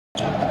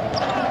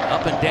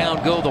up and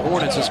down go the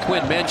Hornets, as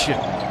Quinn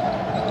mentioned.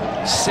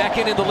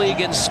 Second in the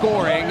league in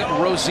scoring,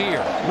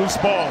 Rozier. Loose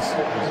balls.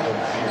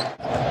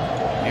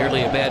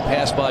 Nearly a bad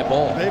pass by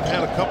Ball. They've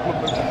had a couple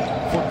of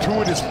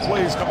fortuitous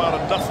plays come out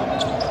of nothing.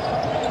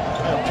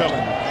 I'm telling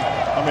you.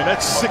 I mean,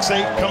 that's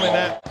 6'8" coming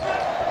at.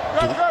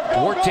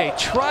 Duarte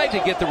tried to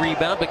get the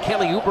rebound, but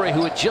Kelly Oubre,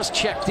 who had just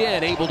checked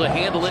in, able to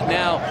handle it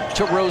now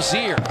to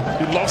Rozier.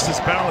 He lost his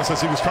balance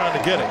as he was trying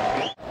to get it.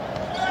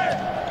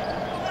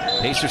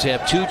 Pacers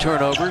have 2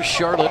 turnovers.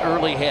 Charlotte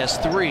early has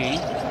 3.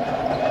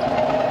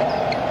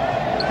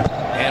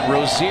 And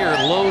Rozier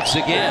loads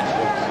again.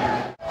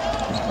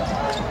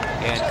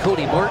 And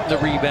Cody Martin the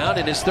rebound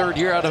in his 3rd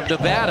year out of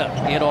Nevada,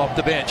 in off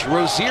the bench.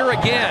 Rozier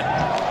again.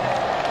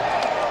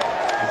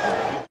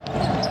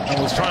 I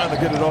was trying to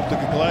get it off the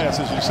glass,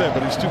 as you said,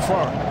 but he's too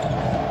far.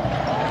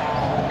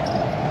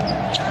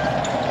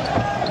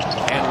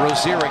 And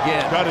Rozier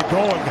again. Got it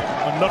going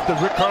enough that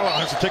Rick Carlisle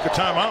has to take a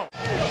timeout.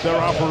 Their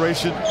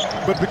operation.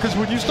 But because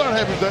when you start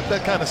having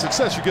that kind of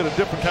success, you get a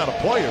different kind of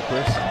player,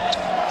 Chris.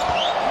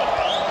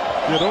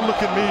 Yeah, don't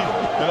look at me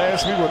and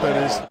ask me what that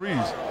is.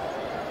 Freeze.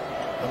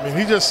 I mean,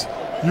 he just,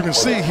 you can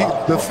see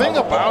the thing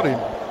about him.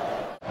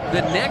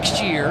 The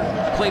next year,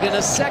 played in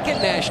a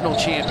 2nd national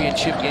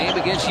championship game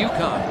against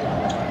UConn.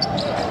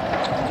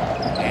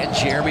 And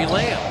Jeremy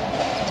Lamb.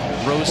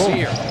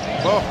 Rozier.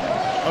 Oh,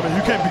 I mean,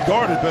 you can't be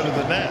guarded better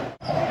than that.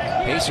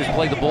 Pacers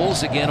play the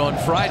Bulls again on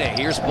Friday.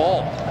 Here's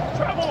Ball.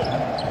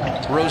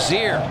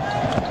 Rozier. I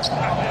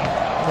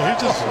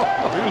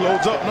mean, he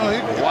loads up.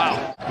 No,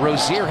 wow.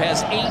 Rozier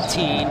has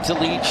 18 to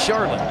lead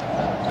Charlotte.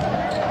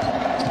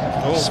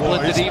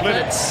 Split the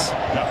defense.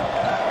 Yeah.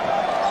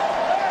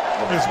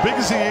 As big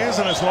as he is,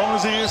 and as long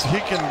as he is, he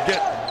can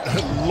get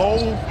low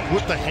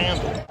with the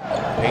handle.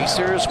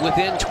 Pacers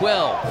within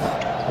 12.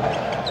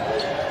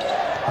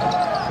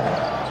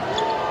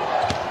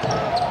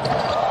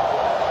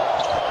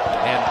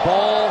 And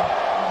Ball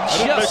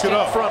just in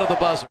front of the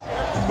buzzer.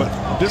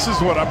 But this is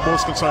what I'm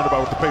most concerned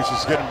about with the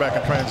Pacers, getting back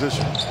in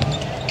transition.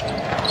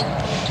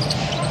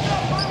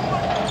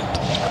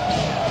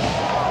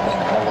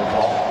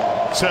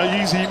 See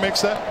how easy he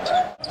makes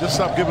that? Just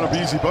stop giving up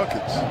easy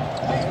buckets.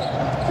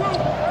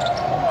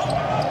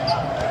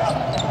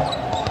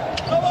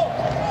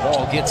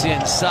 Ball gets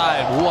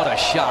inside. What a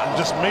shot.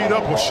 Just made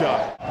up a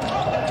shot.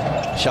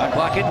 Shot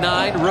clock at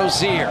 9.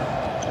 Rozier.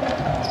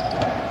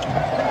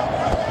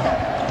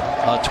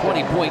 A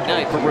 20-point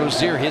night for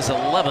Rozier, his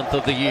 11th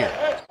of the year.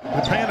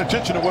 They're paying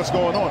attention to what's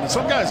going on. And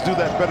some guys do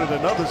that better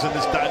than others in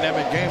this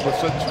dynamic game with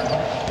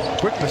such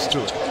quickness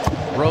to it.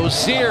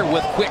 Rozier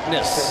with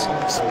quickness.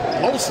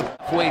 Explosive.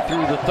 Halfway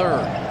through the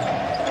 3rd.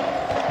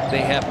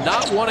 They have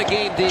not won a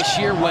game this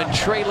year when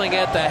trailing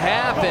at the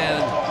half,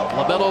 and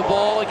LaMelo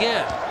Ball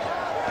again.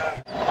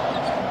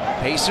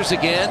 Pacers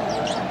again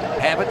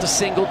have it to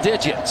single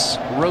digits.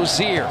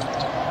 Rozier.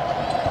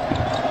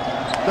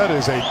 That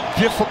is a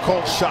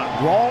difficult shot.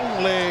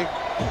 Wrong leg.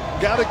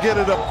 Got to get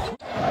it up.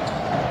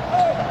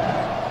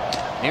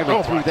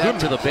 Nearly threw that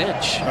to the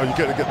bench. No, you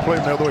got to get played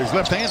the other way. He's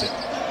left-handed.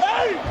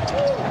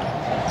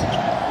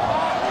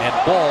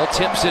 And Ball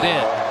tips it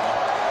in.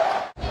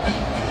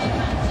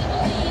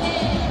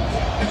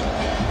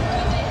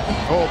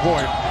 Oh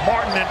boy,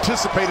 Martin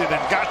anticipated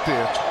and got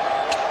there.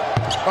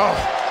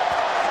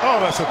 Oh,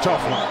 that's a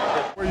tough one.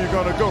 Where you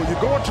gonna go? You're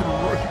going to,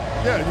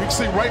 yeah, you can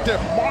see right there,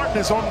 Martin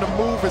is on the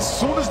move as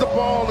soon as the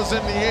ball is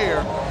in the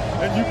air,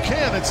 and you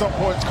can at some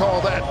points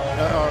call that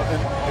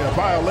a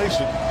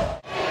violation.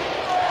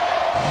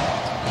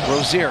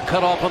 Rozier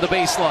cut off on the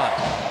baseline.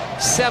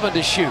 7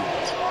 to shoot.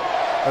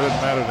 That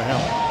doesn't matter to him.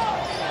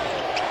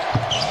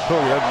 Oh,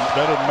 that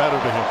doesn't matter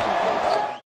to him.